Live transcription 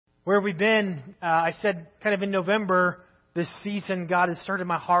Where we've been, I said kind of in November, this season, God has stirred in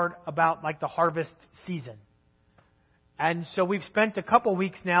my heart about like the harvest season. And so we've spent a couple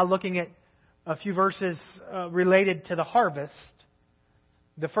weeks now looking at a few verses related to the harvest.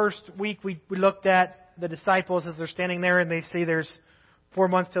 The first week we looked at the disciples as they're standing there and they say there's 4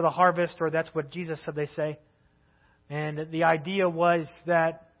 months to the harvest, or that's what Jesus said they say. And the idea was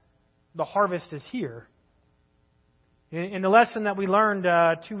that the harvest is here. And the lesson that we learned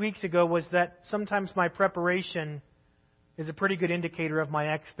 2 weeks ago was that sometimes my preparation is a pretty good indicator of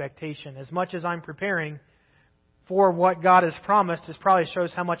my expectation. As much as I'm preparing for what God has promised, it probably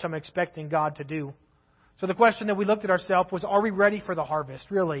shows how much I'm expecting God to do. So the question that we looked at ourselves was, are we ready for the harvest,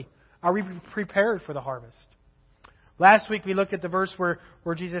 really? Are we prepared for the harvest? Last week we looked at the verse where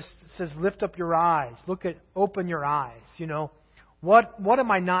Jesus says, lift up your eyes. Open your eyes. You know, what am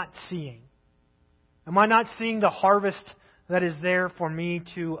I not seeing? Am I not seeing the harvest that is there for me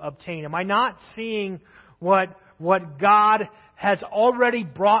to obtain? Am I not seeing what God has already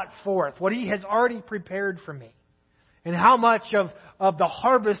brought forth, what He has already prepared for me? And how much of the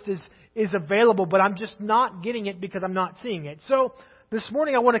harvest is available, but I'm just not getting it because I'm not seeing it. So this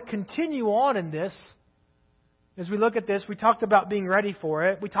morning I want to continue on in this. As we look at this, we talked about being ready for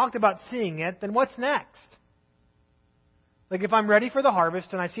it. We talked about seeing it. Then what's next? Like if I'm ready for the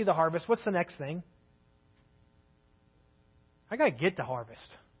harvest and I see the harvest, what's the next thing? I got to get the harvest.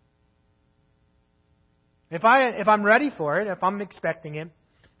 If I'm ready for it, if I'm expecting it,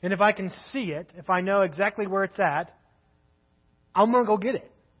 and if I can see it, if I know exactly where it's at, I'm going to go get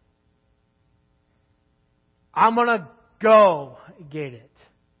it. I'm going to go get it.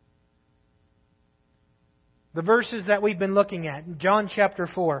 The verses that we've been looking at, in John chapter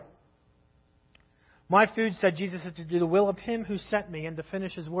 4. My food, said Jesus, is to do the will of Him who sent me and to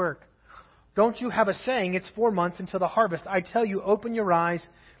finish His work. Don't you have a saying, it's 4 months until the harvest? I tell you, open your eyes,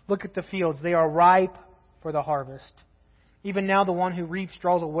 look at the fields. They are ripe for the harvest. Even now the one who reaps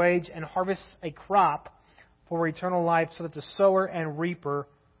draws a wage and harvests a crop for eternal life, so that the sower and reaper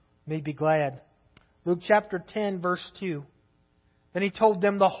may be glad. Luke chapter 10, verse 2. Then He told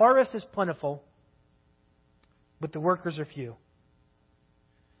them, the harvest is plentiful, but the workers are few.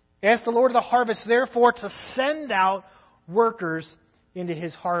 Ask the Lord of the harvest, therefore, to send out workers into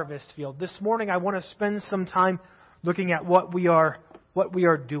His harvest field. This morning I want to spend some time looking at what we are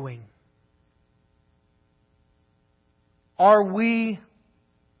doing. Are we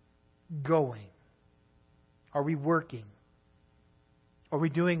going? Are we working? Are we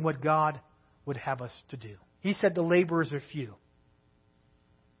doing what God would have us to do? He said the laborers are few.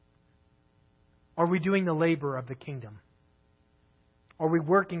 Are we doing the labor of the kingdom? Are we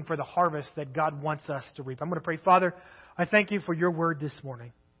working for the harvest that God wants us to reap? I'm going to pray. Father, I thank You for Your word this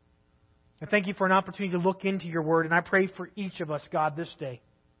morning. I thank You for an opportunity to look into Your word. And I pray for each of us, God, this day,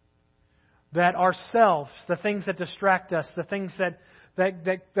 that ourselves, the things that distract us, the things that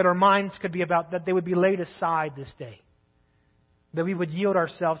our minds could be about, that they would be laid aside this day. That we would yield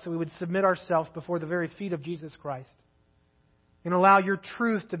ourselves, that we would submit ourselves before the very feet of Jesus Christ. And allow Your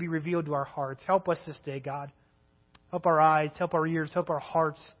truth to be revealed to our hearts. Help us this day, God. Help our eyes, help our ears, help our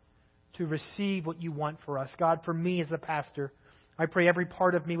hearts to receive what You want for us. God, for me as the pastor, I pray every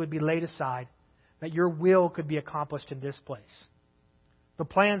part of me would be laid aside, that Your will could be accomplished in this place. The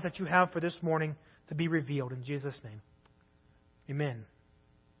plans that You have for this morning to be revealed in Jesus' name. Amen.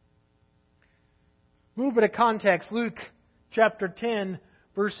 A little bit of context. Luke chapter 10,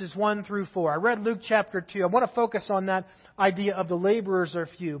 verses 1 through 4. I read Luke chapter 2. I want to focus on that idea of the laborers are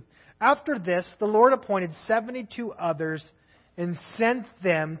few. After this, the Lord appointed 72 others and sent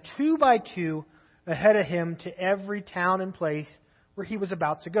them 2 by 2 ahead of Him to every town and place where He was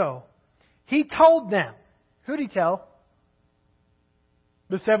about to go. He told them. Who did He tell?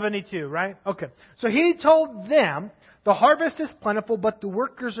 The 72, right? Okay. So He told them, the harvest is plentiful, but the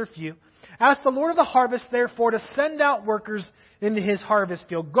workers are few. Ask the Lord of the harvest, therefore, to send out workers into His harvest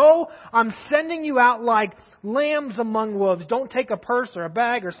field. Go, I'm sending you out like lambs among wolves. Don't take a purse or a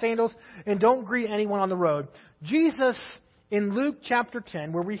bag or sandals, and don't greet anyone on the road. Jesus, in Luke chapter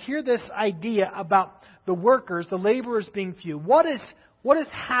 10, where we hear this idea about the workers, the laborers being few, what is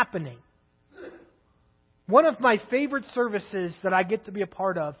happening? One of my favorite services that I get to be a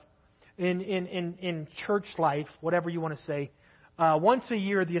part of in church life, whatever you want to say, once a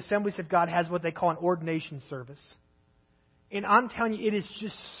year, the Assemblies of God has what they call an ordination service. And I'm telling you, it is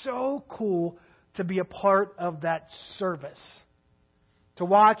just so cool to be a part of that service. To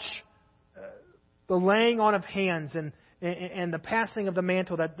watch the laying on of hands and the passing of the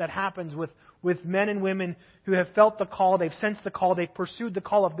mantle that happens with men and women who have felt the call, they've sensed the call, they've pursued the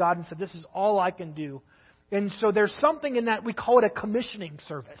call of God and said, this is all I can do. And so there's something in that, we call it a commissioning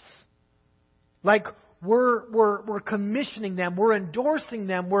service. Like we're commissioning them, we're endorsing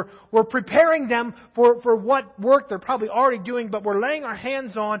them, we're preparing them for what work they're probably already doing, but we're laying our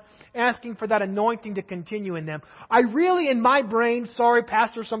hands on, asking for that anointing to continue in them. I really, in my brain, sorry,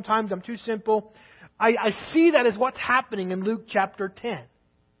 Pastor, sometimes I'm too simple, I see that as what's happening in Luke chapter 10.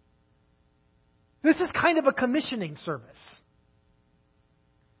 This is kind of a commissioning service.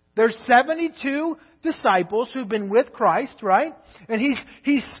 There's 72 disciples who've been with Christ, right? And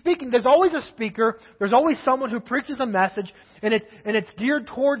he's speaking. There's always a speaker. There's always someone who preaches a message, and it's geared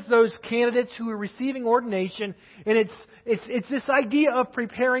towards those candidates who are receiving ordination. And it's this idea of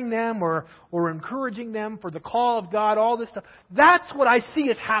preparing them or encouraging them for the call of God. All this stuff. That's what I see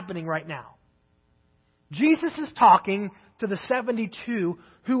is happening right now. Jesus is talking to the 72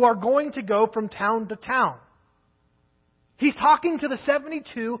 who are going to go from town to town. He's talking to the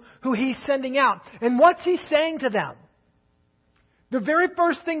 72 who He's sending out. And what's He saying to them? The very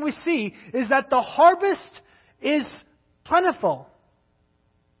first thing we see is that the harvest is plentiful.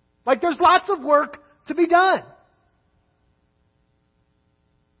 Like there's lots of work to be done.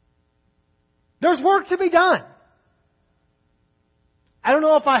 There's work to be done. I don't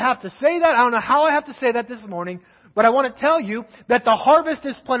know if I have to say that. I don't know how I have to say that this morning. But I want to tell you that the harvest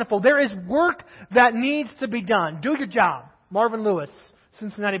is plentiful. There is work that needs to be done. Do your job. Marvin Lewis,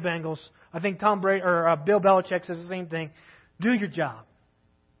 Cincinnati Bengals. I think Tom Brady or Bill Belichick says the same thing. Do your job.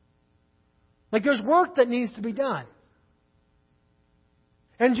 Like there's work that needs to be done.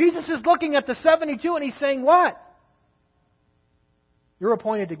 And Jesus is looking at the 72 and He's saying, what? You're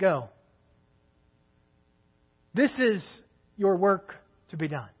appointed to go. This is your work to be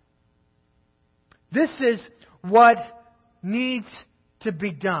done. This is what needs to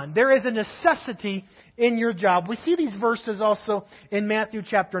be done. There is a necessity in your job. We see these verses also in Matthew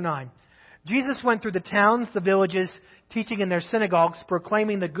chapter 9. Jesus went through the towns, the villages, teaching in their synagogues,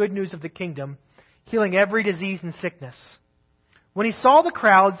 proclaiming the good news of the kingdom, healing every disease and sickness. When He saw the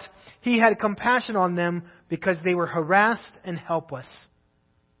crowds, He had compassion on them because they were harassed and helpless,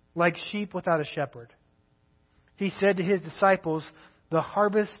 like sheep without a shepherd. He said to His disciples, the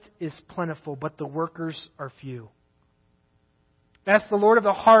harvest is plentiful, but the workers are few. Ask the Lord of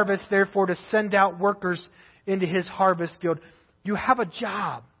the harvest, therefore, to send out workers into His harvest field. You have a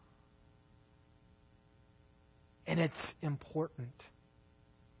job. And it's important.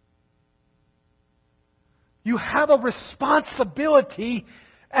 You have a responsibility,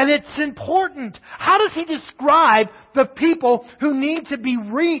 and it's important. How does He describe the people who need to be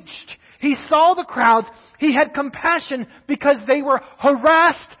reached? He saw the crowds. He had compassion because they were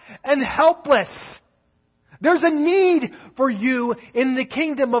harassed and helpless. There's a need for you in the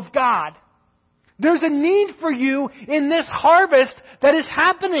kingdom of God. There's a need for you in this harvest that is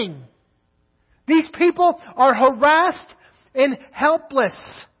happening. These people are harassed and helpless.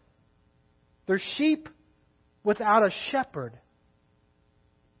 They're sheep without a shepherd.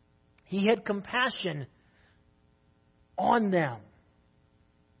 He had compassion on them.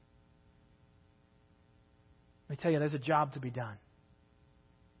 Let me tell you, there's a job to be done.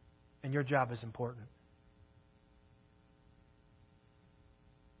 And your job is important.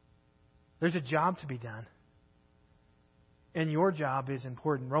 There's a job to be done. And your job is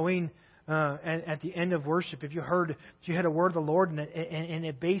important. Rowene, at the end of worship, if you had a word of the Lord, and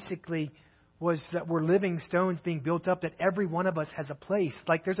it basically was that we're living stones being built up, that every one of us has a place.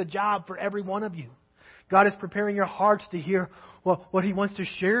 Like there's a job for every one of you. God is preparing your hearts to hear what He wants to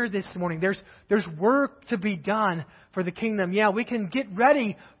share this morning. There's work to be done for the kingdom. Yeah, we can get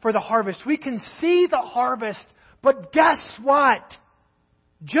ready for the harvest. We can see the harvest. But guess what?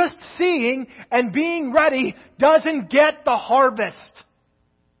 Just seeing and being ready doesn't get the harvest.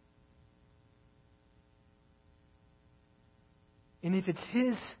 And if it's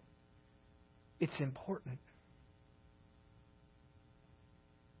His, it's important.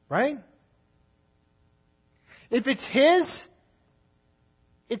 Right? If it's His,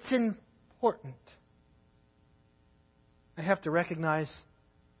 it's important. I have to recognize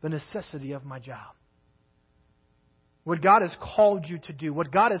the necessity of my job. What God has called you to do,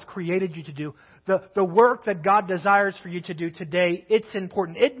 what God has created you to do, the work that God desires for you to do today, it's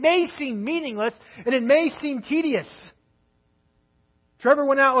important. It may seem meaningless and it may seem tedious. Trevor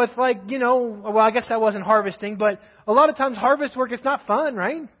went out with I guess I wasn't harvesting, but a lot of times harvest work is not fun,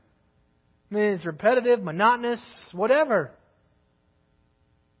 right? I mean, it's repetitive, monotonous, whatever.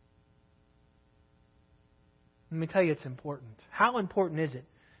 Let me tell you, it's important. How important is it?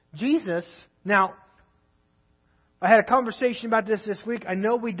 Jesus, now, I had a conversation about this week. I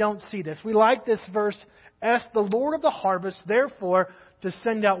know we don't see this. We like this verse. Ask the Lord of the harvest, therefore, to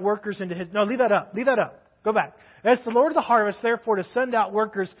send out workers into His... No, leave that up. Leave that up. Go back. It's the Lord of the harvest, therefore, to send out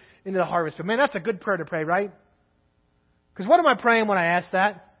workers into the harvest. But man, that's a good prayer to pray, right? Because what am I praying when I ask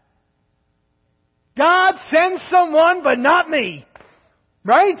that? God, send someone, but not me.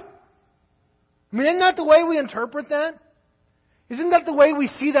 Right? I mean, isn't that the way we interpret that? Isn't that the way we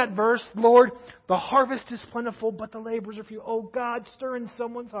see that verse? Lord, the harvest is plentiful, but the laborers are few. Oh God, stir in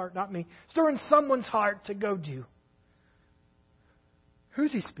someone's heart, not me. Stir in someone's heart to go do.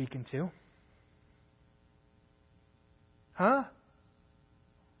 Who's He speaking to? Huh?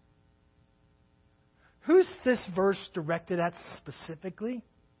 Who's this verse directed at specifically?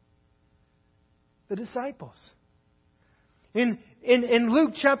 The disciples. In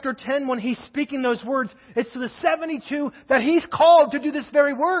Luke chapter 10, when He's speaking those words, it's to the 72 that He's called to do this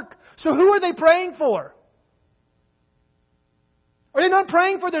very work. So who are they praying for? Are they not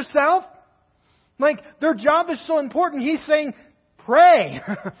praying for themselves? Like, their job is so important. He's saying, pray.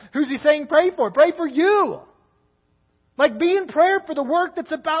 Who's He saying pray for? Pray for you. Like, be in prayer for the work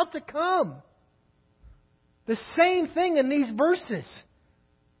that's about to come. The same thing in these verses.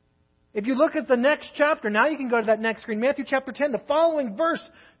 If you look at the next chapter, now you can go to that next screen. Matthew chapter 10, the following verse,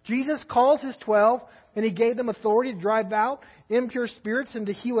 Jesus calls His 12, and He gave them authority to drive out impure spirits and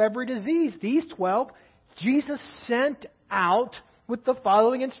to heal every disease. These 12, Jesus sent out with the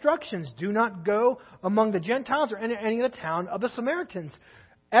following instructions. Do not go among the Gentiles or any of the town of the Samaritans.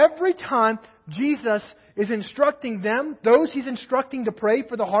 Every time Jesus is instructing them, those He's instructing to pray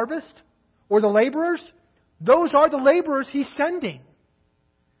for the harvest or the laborers, those are the laborers He's sending.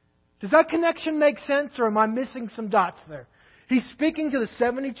 Does that connection make sense, or am I missing some dots there? He's speaking to the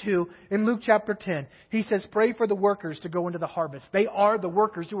 72 in Luke chapter 10. He says, pray for the workers to go into the harvest. They are the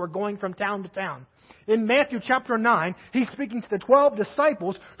workers who are going from town to town. In Matthew chapter 9, He's speaking to the 12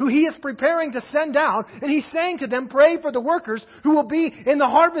 disciples who He is preparing to send out, and He's saying to them, pray for the workers who will be in the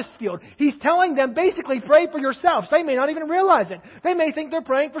harvest field. He's telling them, basically, pray for yourselves. They may not even realize it. They may think they're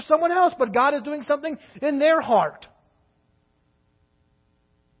praying for someone else, but God is doing something in their heart.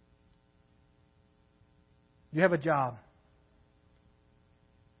 You have a job.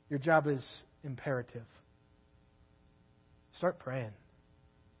 Your job is imperative. Start praying.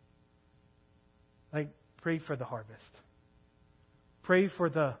 Like, pray for the harvest. Pray for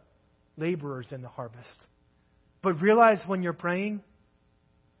the laborers in the harvest. But realize when you're praying,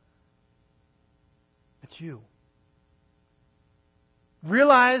 it's you.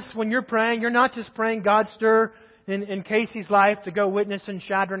 Realize when you're praying, you're not just praying, God stir in Casey's life to go witness in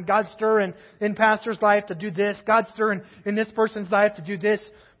Shadron. God stir in Pastor's life to do this. God stir in this person's life to do this.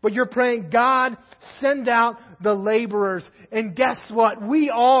 But you're praying, God, send out the laborers. And guess what?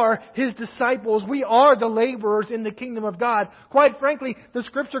 We are His disciples. We are the laborers in the kingdom of God. Quite frankly, the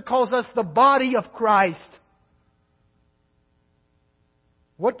Scripture calls us the body of Christ.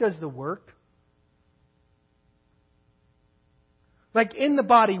 What does the work? Like in the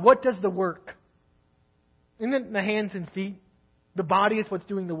body, what does the work? Isn't it the hands and feet? The body is what's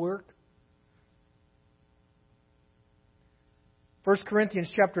doing the work. 1 Corinthians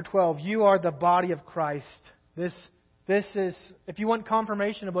chapter 12, you are the body of Christ. This is, if you want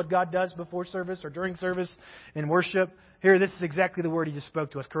confirmation of what God does before service or during service in worship, here, this is exactly the word He just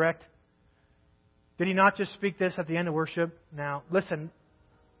spoke to us, correct? Did He not just speak this at the end of worship? Now, listen,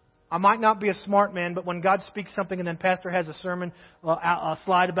 I might not be a smart man, but when God speaks something and then Pastor has a sermon, a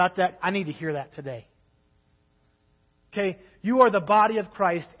slide about that, I need to hear that today. Okay, you are the body of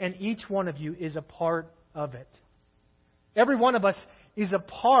Christ, and each one of you is a part of it. Every one of us is a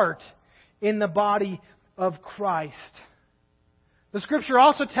part in the body of Christ. The Scripture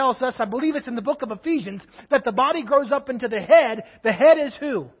also tells us, I believe it's in the book of Ephesians, that the body grows up into the head. The head is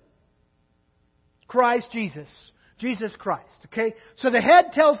who? Christ Jesus. Jesus Christ. Okay? So the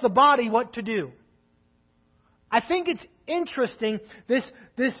head tells the body what to do. I think it's interesting,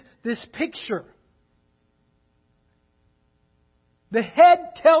 this picture. The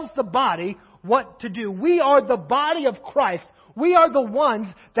head tells the body what to do. We are the body of Christ. We are the ones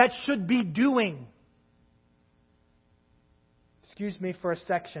that should be doing. Excuse me for a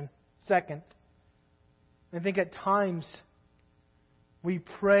second. I think at times we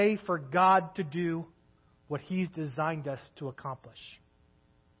pray for God to do what He's designed us to accomplish.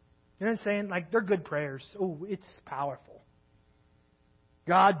 You know what I'm saying? Like, they're good prayers. Oh, it's powerful.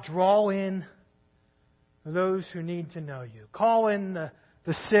 God, draw in those who need to know You. Call in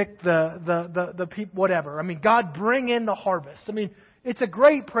the sick, the people, whatever. I mean, God, bring in the harvest. I mean, it's a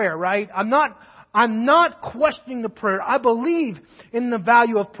great prayer, right? I'm not questioning the prayer. I believe in the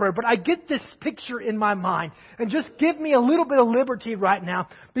value of prayer, but I get this picture in my mind. And just give me a little bit of liberty right now,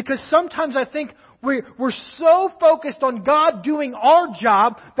 because sometimes I think We're so focused on God doing our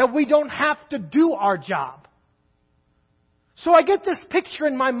job that we don't have to do our job. So I get this picture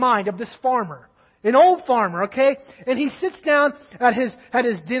in my mind of this farmer. An old farmer, okay? And he sits down at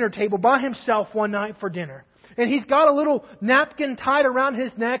his dinner table by himself one night for dinner. And he's got a little napkin tied around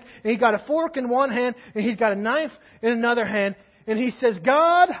his neck, and he's got a fork in one hand, and he's got a knife in another hand. And he says,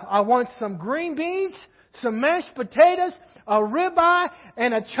 God, I want some green beans, some mashed potatoes, a ribeye,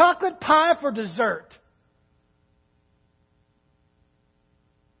 and a chocolate pie for dessert.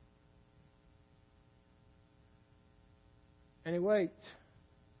 And he waits.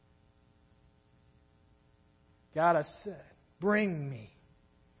 God, I said, bring me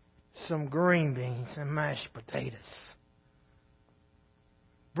some green beans and mashed potatoes.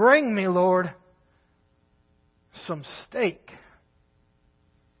 Bring me, Lord, some steak.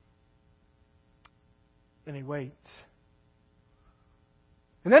 And he waits.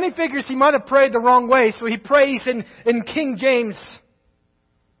 And then he figures he might have prayed the wrong way, so he prays in King James,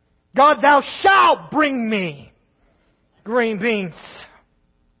 God, thou shalt bring me green beans.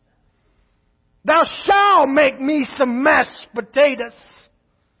 Thou shalt make me some mashed potatoes.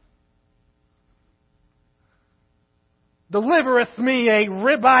 Delivereth me a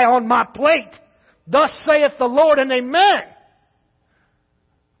ribeye on my plate. Thus saith the Lord, and amen.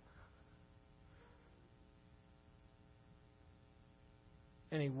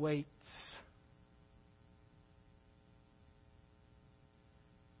 And he waits.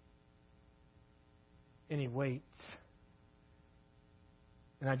 And he waits.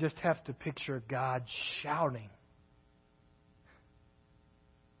 And I just have to picture God shouting,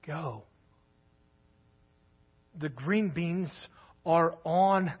 go. The green beans are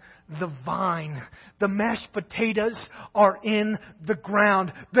on the vine. The mashed potatoes are in the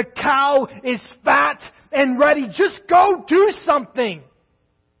ground. The cow is fat and ready. Just go do something.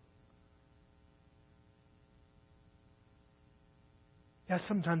 Yeah,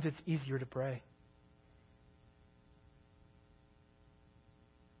 sometimes it's easier to pray.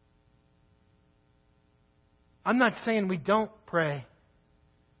 I'm not saying we don't pray,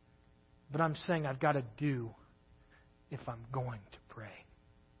 but I'm saying I've got to do if I'm going to pray.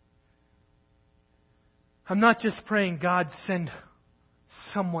 I'm not just praying, God, send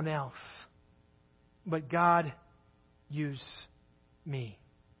someone else, but God, use me.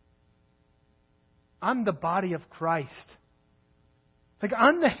 I'm the body of Christ. Like,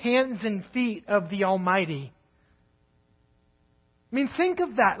 I'm the hands and feet of the Almighty. I mean, think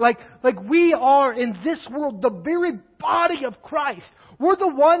of that. Like we are in this world the very body of Christ. We're the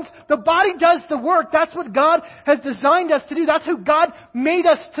ones, the body does the work. That's what God has designed us to do. That's who God made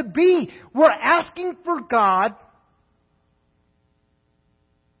us to be. We're asking for God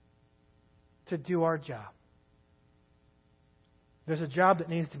to do our job. There's a job that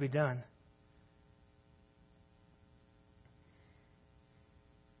needs to be done.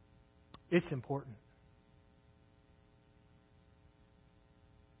 It's important.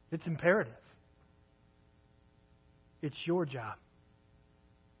 It's imperative. It's your job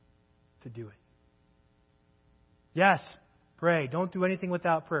to do it. Yes, pray. Don't do anything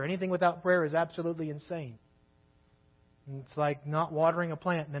without prayer. Anything without prayer is absolutely insane. And it's like not watering a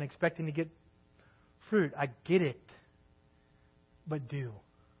plant and then expecting to get fruit. I get it. But do.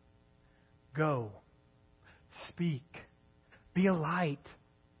 Go. Speak. Be a light.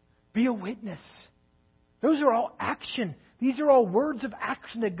 Be a witness. Those are all action. These are all words of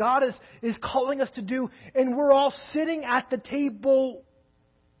action that God is calling us to do. And we're all sitting at the table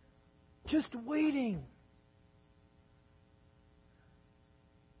just waiting.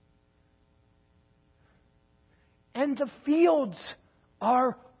 And the fields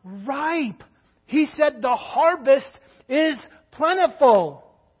are ripe. He said the harvest is plentiful.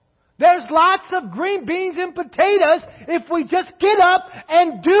 There's lots of green beans and potatoes if we just get up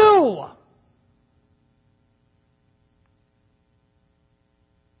and do.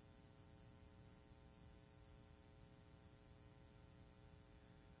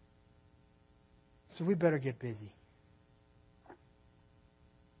 So we better get busy.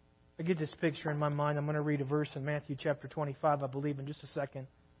 I get this picture in my mind. I'm going to read a verse in Matthew chapter 25, I believe, in just a second.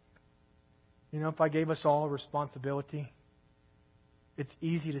 You know, if I gave us all a responsibility, it's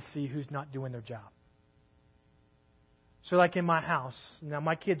easy to see who's not doing their job. So like in my house, now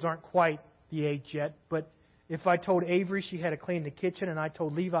my kids aren't quite the age yet, but if I told Avery she had to clean the kitchen, and I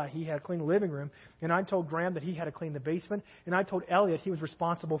told Levi he had to clean the living room, and I told Graham that he had to clean the basement, and I told Elliot he was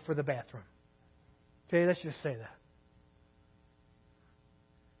responsible for the bathroom. Okay, let's just say that.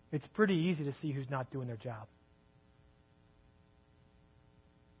 It's pretty easy to see who's not doing their job.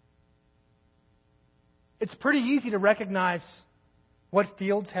 It's pretty easy to recognize What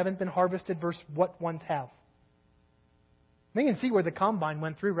fields haven't been harvested versus what ones have? We can see where the combine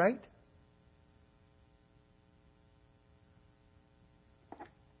went through, right?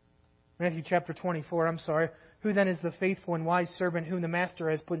 Matthew chapter 24, Who then is the faithful and wise servant whom the master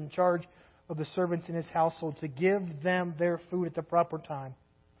has put in charge of the servants in his household to give them their food at the proper time?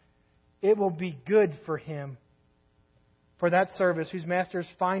 It will be good for him, for that service, whose master is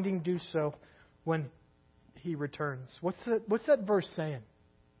finding do so when he returns. What's that verse saying?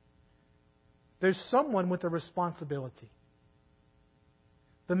 There's someone with a responsibility.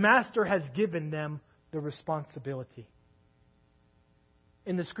 The master has given them the responsibility.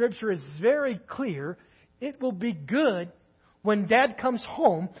 And the Scripture is very clear. It will be good when Dad comes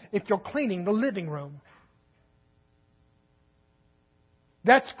home if you're cleaning the living room.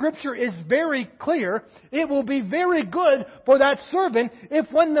 That Scripture is very clear. It will be very good for that servant if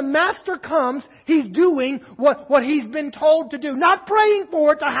when the master comes, he's doing what he's been told to do. Not praying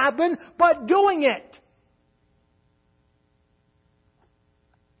for it to happen, but doing it.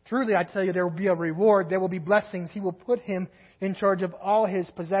 Truly, I tell you, there will be a reward. There will be blessings. He will put him in charge of all his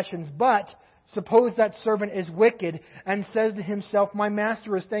possessions. But suppose that servant is wicked and says to himself, my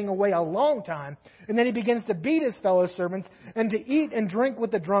master is staying away a long time. And then he begins to beat his fellow servants and to eat and drink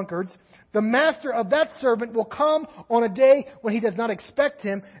with the drunkards. The master of that servant will come on a day when he does not expect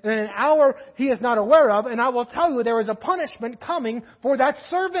him, and in an hour he is not aware of. And I will tell you, there is a punishment coming for that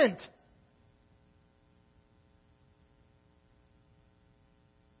servant.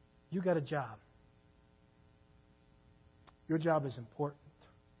 You got a job. Your job is important.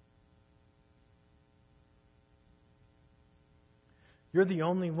 You're the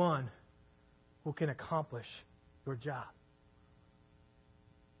only one who can accomplish your job.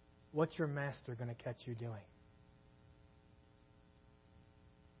 What's your master going to catch you doing?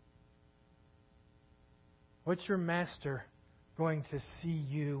 What's your master going to see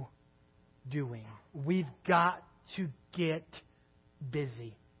you doing? We've got to get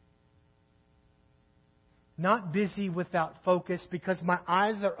busy. Not busy without focus, because my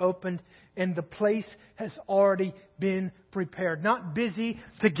eyes are opened and the place has already been prepared. Not busy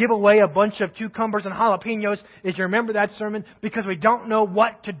to give away a bunch of cucumbers and jalapenos, if you remember that sermon, because we don't know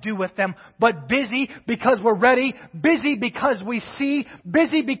what to do with them. But busy because we're ready. Busy because we see.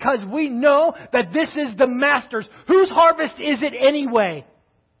 Busy because we know that this is the master's. Whose harvest is it anyway?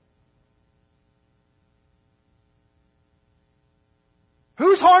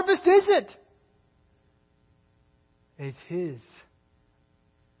 Whose harvest is it? It's His.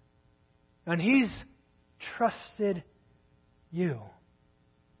 And He's trusted you.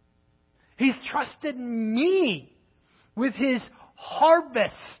 He's trusted me with His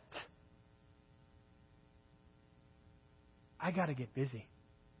harvest. I got to get busy.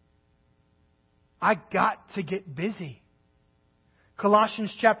 I got to get busy.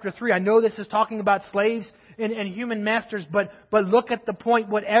 Colossians chapter 3. I know this is talking about slaves and human masters, but look at the point.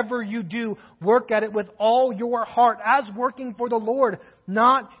 Whatever you do, work at it with all your heart as working for the Lord,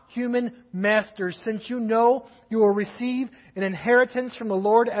 not human masters, since you know you will receive an inheritance from the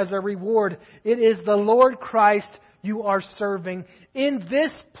Lord as a reward. It is the Lord Christ you are serving. In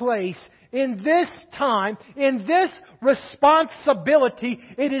this place, in this time, in this responsibility,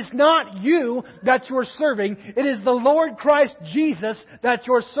 it is not you that you're serving. It is the Lord Christ Jesus that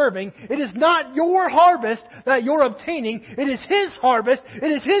you're serving. It is not your harvest that you're obtaining. It is His harvest.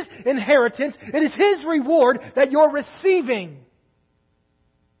 It is His inheritance. It is His reward that you're receiving.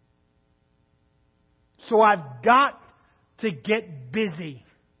 So I've got to get busy.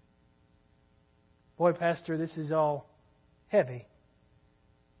 Boy, Pastor, this is all heavy.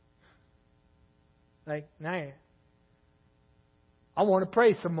 Like, nah, I want to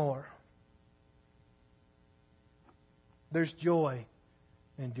pray some more. There's joy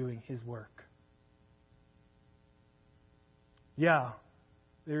in doing His work. Yeah,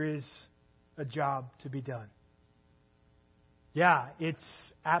 there is a job to be done. Yeah, it's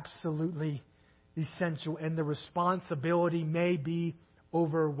absolutely essential, and the responsibility may be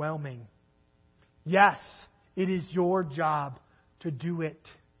overwhelming. Yes, it is your job to do it.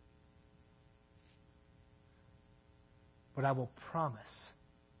 But I will promise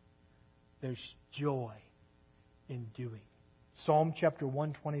there's joy in doing. Psalm chapter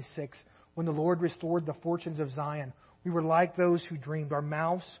 126. When the Lord restored the fortunes of Zion, we were like those who dreamed. Our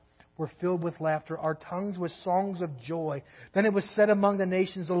mouths were filled with laughter, our tongues with songs of joy. Then it was said among the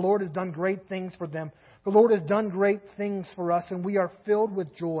nations, the Lord has done great things for them. The Lord has done great things for us, and we are filled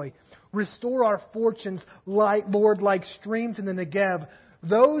with joy. Restore our fortunes, Lord, like streams in the Negev.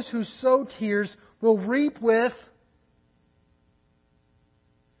 Those who sow tears will reap with...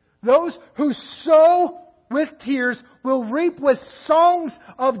 Those who sow with tears will reap with songs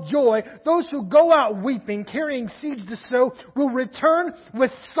of joy. Those who go out weeping, carrying seeds to sow, will return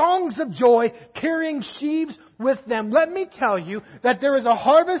with songs of joy, carrying sheaves with them. Let me tell you that there is a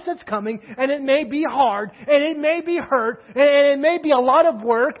harvest that's coming, and it may be hard, and it may be hurt, and it may be a lot of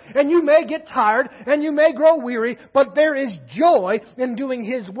work, and you may get tired, and you may grow weary, but there is joy in doing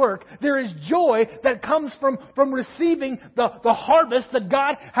His work. There is joy that comes from receiving the harvest that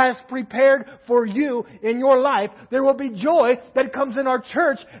God has prepared for you in your life. There will be joy that comes in our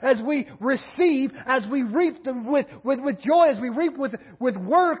church as we receive, as we reap with joy, as we reap with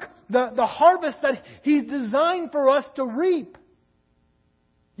work, the harvest that He's designed for us to reap.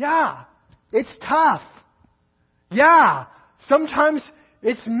 Yeah, it's tough. Yeah, sometimes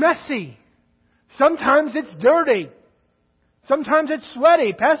it's messy. Sometimes it's dirty. Sometimes it's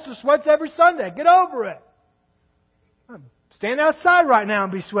sweaty. Pastor sweats every Sunday. Get over it. Stand outside right now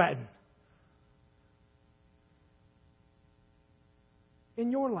and be sweating.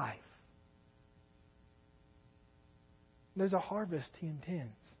 In your life, there's a harvest He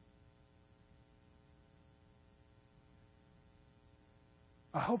intends.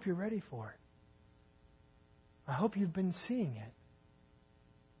 I hope you're ready for it. I hope you've been seeing it.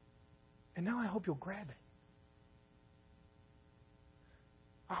 And now I hope you'll grab it.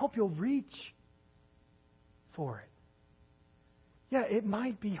 I hope you'll reach for it. Yeah, it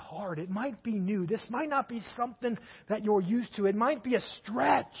might be hard. It might be new. This might not be something that you're used to. It might be a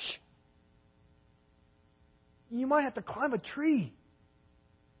stretch. You might have to climb a tree.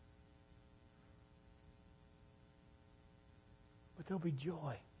 But there'll be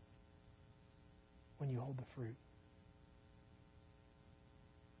joy when you hold the fruit.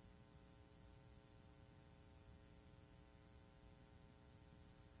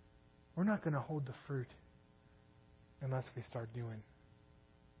 We're not going to hold the fruit unless we start doing.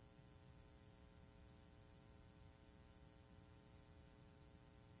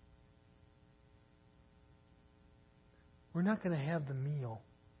 We're not going to have the meal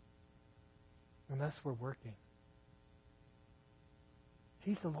unless we're working.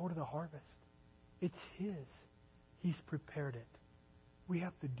 He's the Lord of the harvest. It's His. He's prepared it. We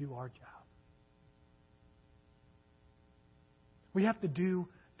have to do our job. We have to do...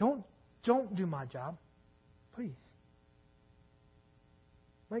 Don't do my job. Please.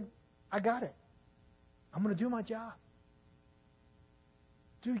 I got it. I'm going to do my job.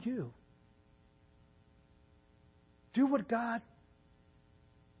 Do you. Do what God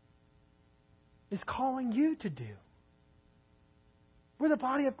is calling you to do. We're the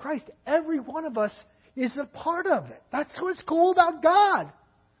body of Christ. Every one of us is a part of it. That's what's cool about God.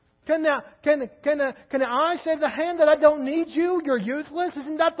 Can the eye say to the hand that I don't need you? You're useless.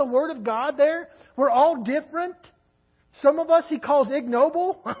 Isn't that the Word of God there? We're all different. Some of us He calls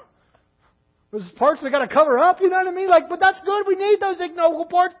ignoble. There's parts we got to cover up, you know what I mean? But that's good. We need those ignoble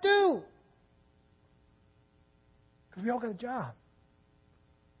parts too. Because we all got a job.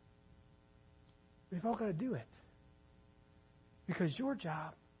 We've all got to do it. Because your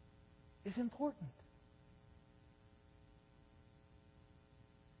job is important.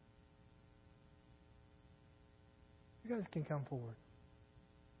 You guys can come forward.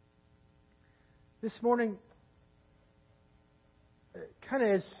 This morning, kind of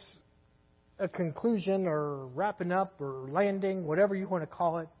as a conclusion or wrapping up or landing, whatever you want to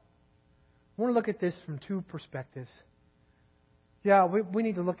call it, I want to look at this from two perspectives. Yeah, we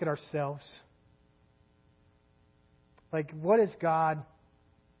need to look at ourselves. What is God?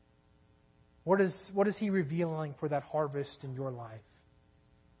 What is He revealing for that harvest in your life?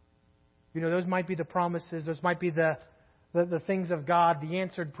 Those might be the promises. Those might be the things of God, the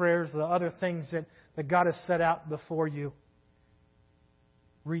answered prayers, the other things that God has set out before you.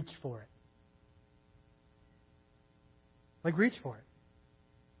 Reach for it. Reach for it.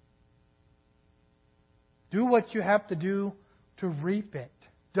 Do what you have to do to reap it.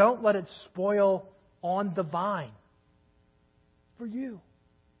 Don't let it spoil on the vine. For you.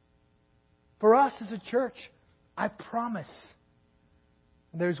 For us as a church, I promise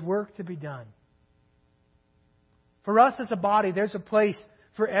there's work to be done. For us as a body, there's a place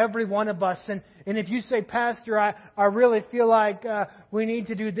for every one of us. And if you say, Pastor, I really feel like we need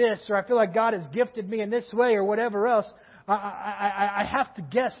to do this, or I feel like God has gifted me in this way, or whatever else, I have to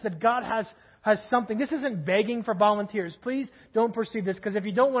guess that God has something. This isn't begging for volunteers. Please don't perceive this, because if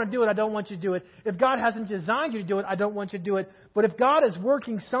you don't want to do it, I don't want you to do it. If God hasn't designed you to do it, I don't want you to do it. But if God is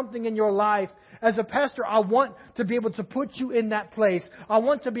working something in your life, as a pastor, I want to be able to put you in that place. I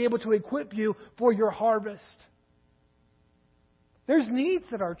want to be able to equip you for your harvest. There's needs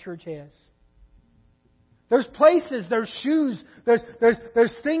that our church has. There's places, there's shoes,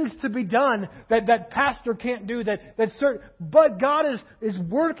 there's things to be done that pastor can't do. But God is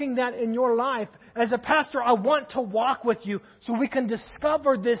working that in your life. As a pastor, I want to walk with you so we can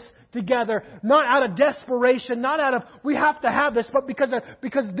discover this together. Not out of desperation, not out of we have to have this, but because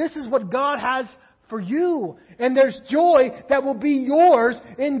this is what God has for you. And there's joy that will be yours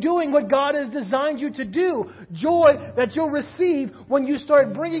in doing what God has designed you to do. Joy that you'll receive when you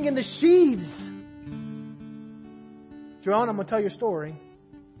start bringing in the sheaves. Joanne, I'm going to tell you a story.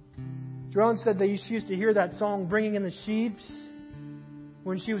 Joanne said that she used to hear that song, Bringing in the Sheaves,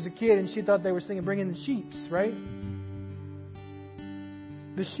 when she was a kid, and she thought they were singing Bringing in the Sheeps, right?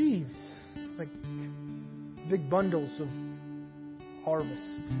 The sheaves, like big bundles of harvest.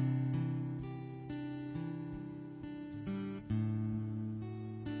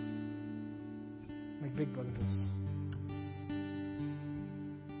 Like big bundles.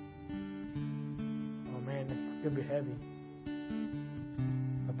 Oh man, it's going to be heavy.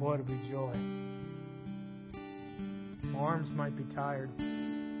 Boy, it'll be joy. My arms might be tired.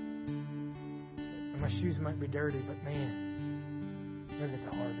 And my shoes might be dirty, but man, look at the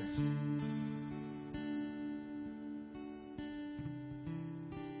harvest.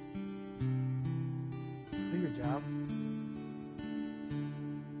 Do your job.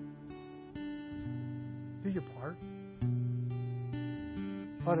 Do your part.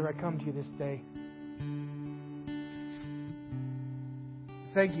 Father, I come to you this day.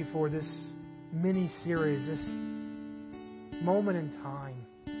 Thank you for this mini-series, this moment in time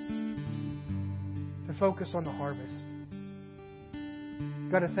to focus on the harvest.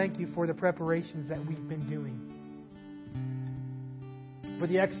 God, I thank you for the preparations that we've been doing, for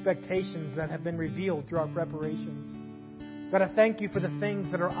the expectations that have been revealed through our preparations. God, I thank you for the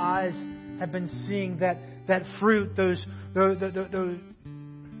things that our eyes have been seeing, that fruit, those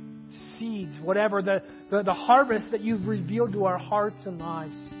seeds, whatever, the harvest that you've revealed to our hearts and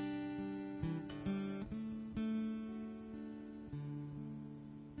lives.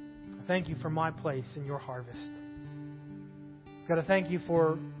 Thank you for my place in your harvest. God, I thank you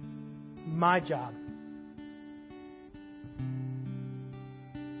for my job.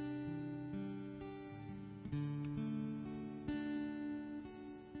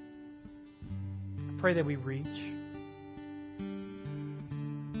 I pray that we reach.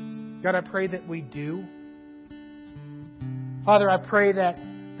 God, I pray that we do. Father, I pray that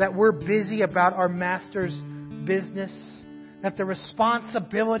we're busy about our Master's business, that the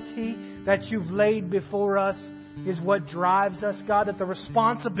responsibility that you've laid before us is what drives us, God, that the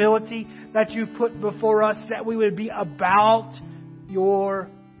responsibility that you put before us, that we would be about your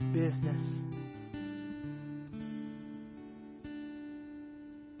business.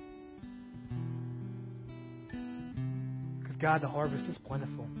 Because, God, the harvest is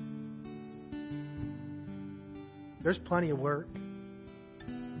plentiful. There's plenty of work.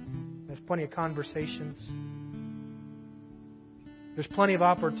 There's plenty of conversations. There's plenty of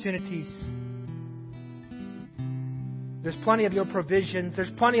opportunities. There's plenty of your provisions.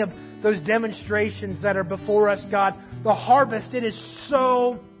 There's plenty of those demonstrations that are before us, God. The harvest, it is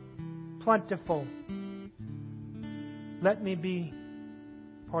so plentiful. Let me be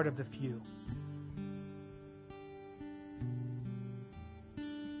part of the few.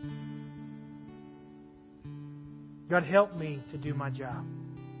 God, help me to do my job.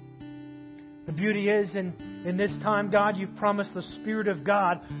 The beauty is, in this time, God, you've promised the Spirit of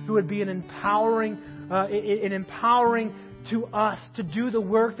God who would be an empowering to us to do the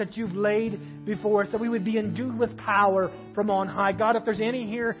work that you've laid before us, that we would be endued with power from on high. God, if there's any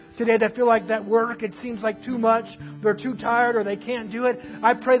here today that feel like that work, it seems like too much, they're too tired, or they can't do it,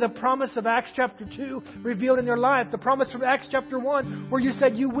 I pray the promise of Acts chapter 2 revealed in their life, the promise from Acts chapter 1 where you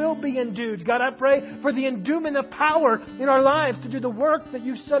said you will be endued. God, I pray for the endowment of power in our lives to do the work that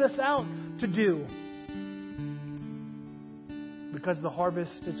you've set us out to do. Because the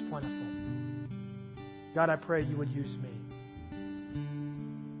harvest is plentiful. God, I pray you would use me.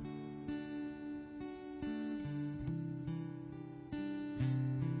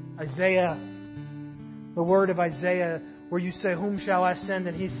 Isaiah, the word of Isaiah, where you say, whom shall I send?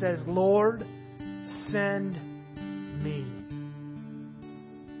 And he says, Lord, send me.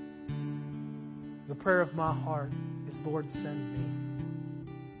 The prayer of my heart is, Lord, send me.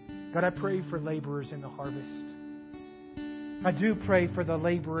 God, I pray for laborers in the harvest. I do pray for the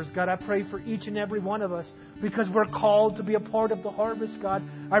laborers. God, I pray for each and every one of us because we're called to be a part of the harvest, God.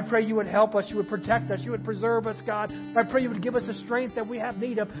 I pray you would help us, you would protect us, you would preserve us, God. I pray you would give us the strength that we have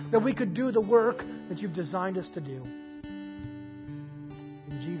need of, that we could do the work that you've designed us to do.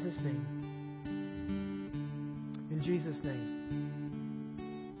 In Jesus' name. In Jesus' name.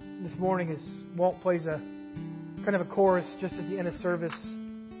 This morning, as Walt plays a kind of a chorus just at the end of service.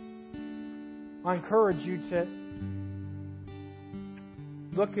 I encourage you to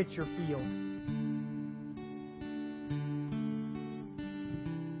look at your field.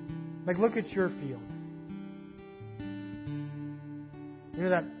 Like, look at your field. You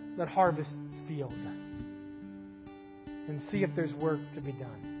know, that harvest field. And see if there's work to be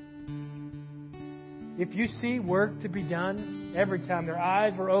done. If you see work to be done, every time their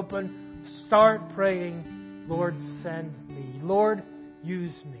eyes were open, start praying, Lord, send me. Lord,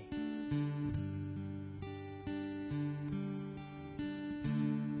 use me.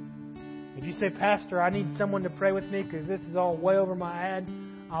 If you say, Pastor, I need someone to pray with me because this is all way over my head,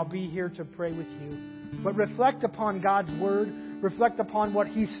 I'll be here to pray with you. But reflect upon God's Word. Reflect upon what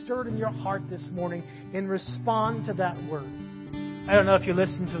He stirred in your heart this morning and respond to that Word. I don't know if you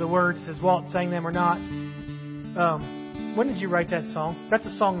listened to the words as Walt sang them or not. When did you write that song? That's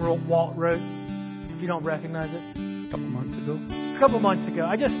a song Walt wrote, if you don't recognize it. A couple months ago. A couple months ago.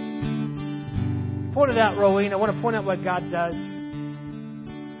 I just pointed out, Rowene, I want to point out what God does.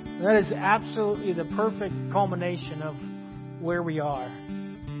 And that is absolutely the perfect culmination of where we are.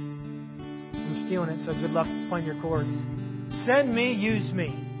 I'm stealing it, so good luck playing your chords. Send me, use me.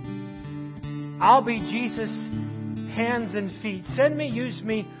 I'll be Jesus' hands and feet. Send me, use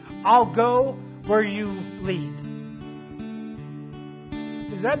me. I'll go where you lead.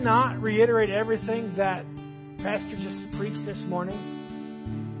 Does that not reiterate everything that Pastor just preached this morning?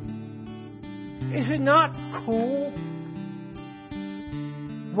 Is it not cool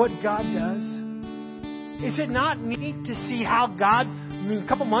what God does? Is it not neat to see how God, a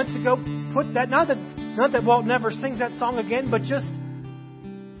couple months ago, put that, not that Walt never sings that song again, but just,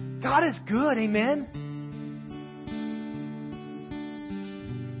 God is good, amen?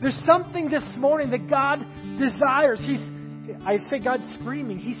 There's something this morning that God desires. I say God's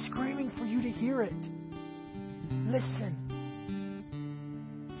screaming. He's screaming for you to hear it. Listen.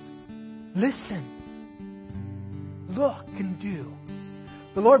 Listen. Look and do.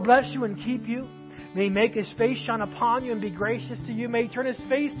 The Lord bless you and keep you. May He make His face shine upon you and be gracious to you. May He turn His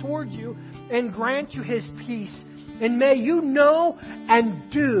face towards you and grant you His peace. And may you know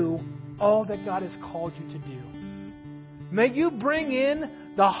and do all that God has called you to do. May you bring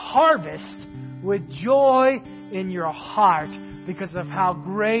in the harvest with joy in your heart because of how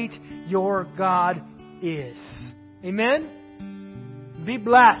great your God is. Amen? Be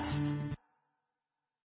blessed.